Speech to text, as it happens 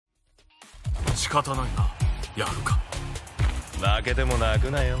仕方ないな。やるか。負けても泣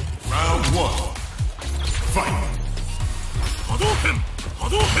くなよ。Round 1 Fight! 波動拳波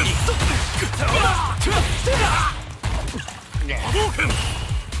動拳波動拳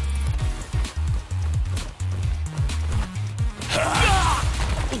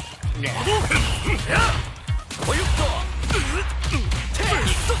波動拳およっ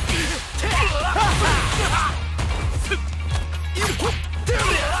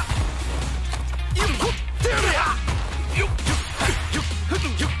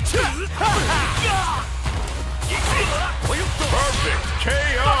と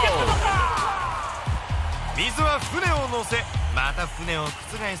水は船を乗せ、また船を覆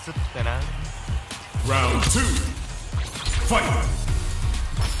すってな。Round 2 Fight!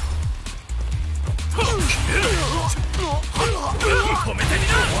 止めてみ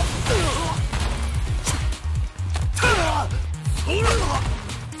な。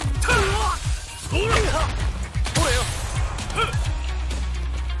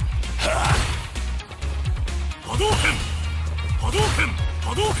波動拳波動拳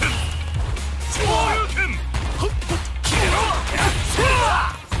波動拳昇竜拳消えろ。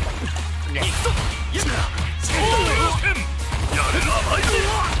昇竜拳やれる甘いぞ。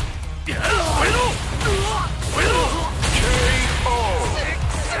やれろ燃えろ。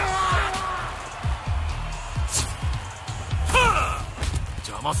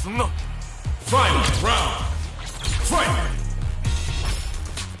邪魔すんな。Final round! Fight!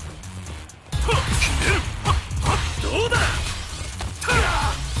 どうだ。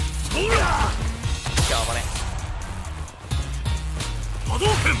そうだ。しょうもね。波動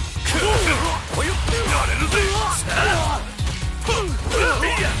拳波動拳やれるぜ。行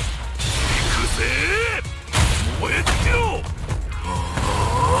くぜ。燃えてろ。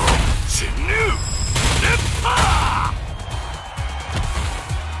侵入熱波。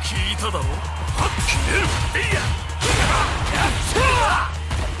聞いただろ。はっきれる。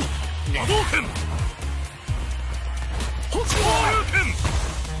波動拳昇竜拳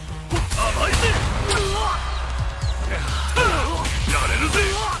甘いぜ。やれるぜ。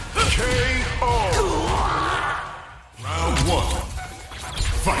 KO! Round 1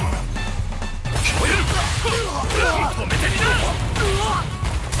 Fight! 止めてみな。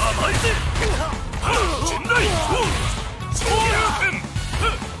甘いぜ。陣内昇竜拳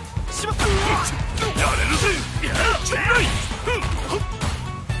やれるぜ。陣内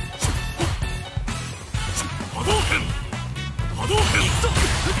波動拳波動拳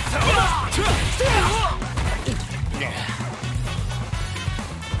や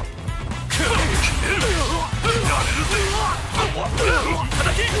れるぜ。いただ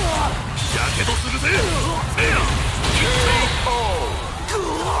きやけどするぜ。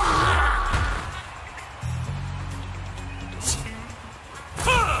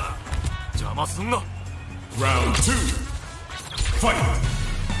邪魔すんな。 Round 2 Fight!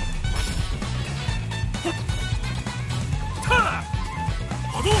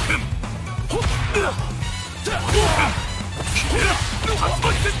 波動拳波動拳竜巻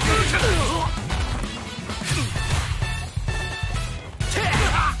旋風拳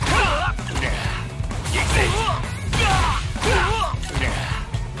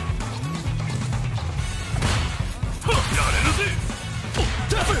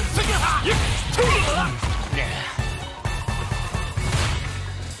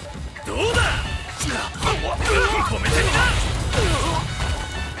どうだ。止めてみな。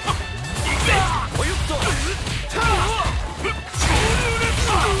行くぜ。およっと昇竜熱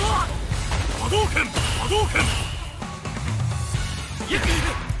波動拳波動拳行くぞ。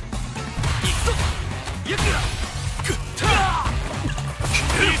行くグッター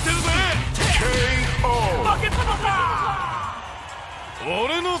見せるぜ。 KO! 負けたのか。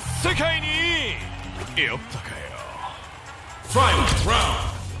俺の世界に酔ったかよ。 Final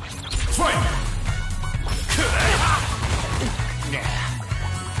round! Fight! や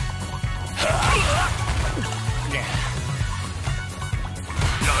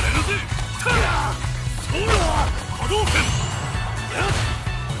れるぜ。そうだ。波動拳行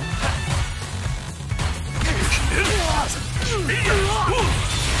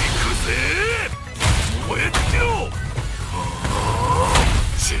くぜ。燃えてろ。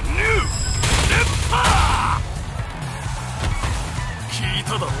侵入熱波。聞いた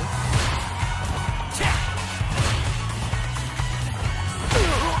だろ。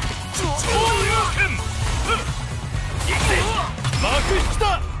昇竜拳行くぜ。幕引きだ。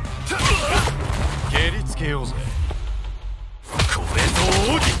蹴りつけようぜ。これぞ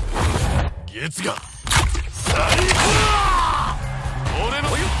奥義月が最高だ。俺の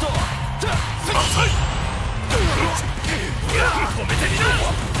ユット浅い。止めてみな。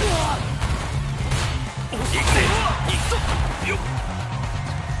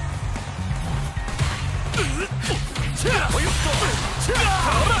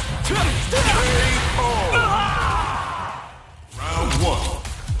one.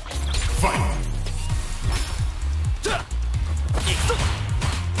 Fight. 行くぞ。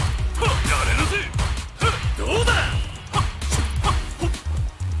やれるぜ。どうだ。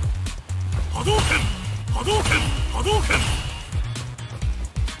波動拳、波動拳、波動拳。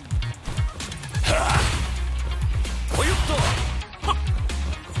およっと。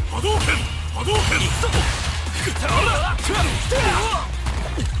波動拳、波動拳。行くぞ。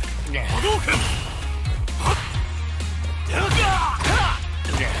波動拳。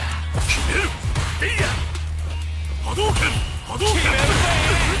決める。いいや。波動拳、波動拳。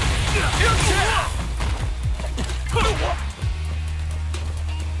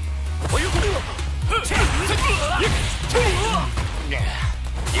およっと。行くぜ。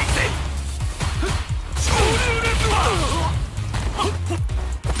昇竜連動。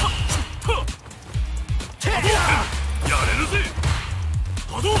やれるぜ。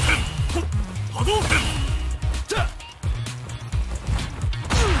波動拳、波動拳。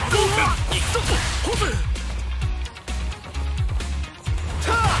波動拳、行くぞ。ほぜ。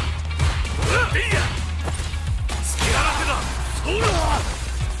いいや。隙だらけだ。そうだ。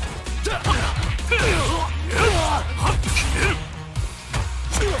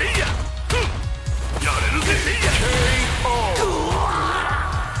いいや。やれるぜ。い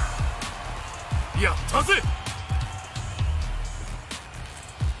いや。やったぜ。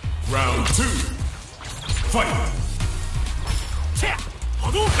Round 2. Fight.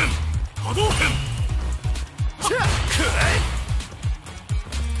 波動拳、波動拳。くらえ。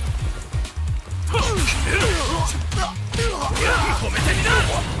止めてみな。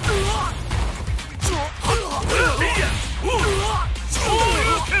いいや。昇竜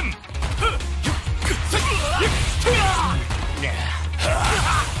拳。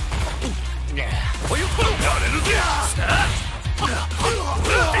やれるぜ。い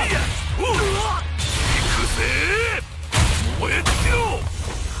いや。行くぜ。燃え尽きろ。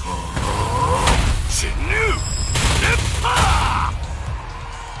侵入。熱波。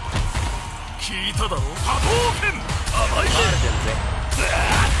聞いただろ。波動拳。甘いぜ。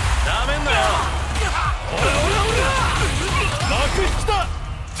ダメんなよ。おら幕引きだ。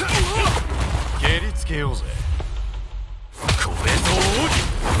蹴りつけようぜ。これぞ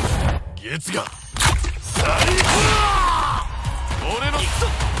月が最高だ。俺の行くぞ。よ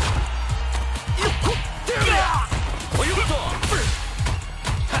っこってや。およっと。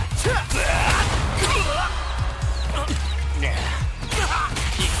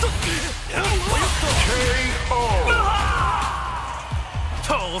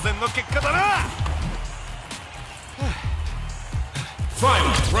当然の結果だな。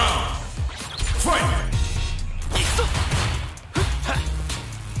Final round. Fight. 行くぞ。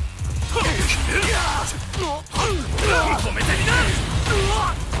止めてみな。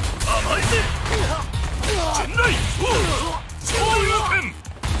甘いぜ。陣内。昇竜拳。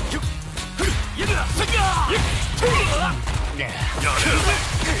やれるぜ。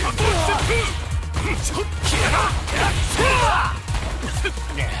あと1分。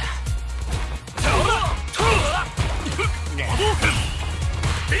波動拳。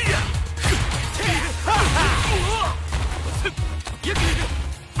いいや。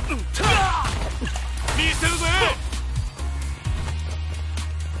見せるぜ。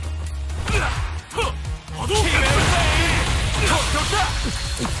波動拳。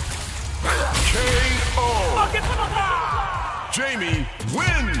KO. 負けたのか。 Jamie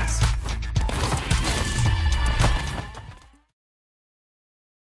wins.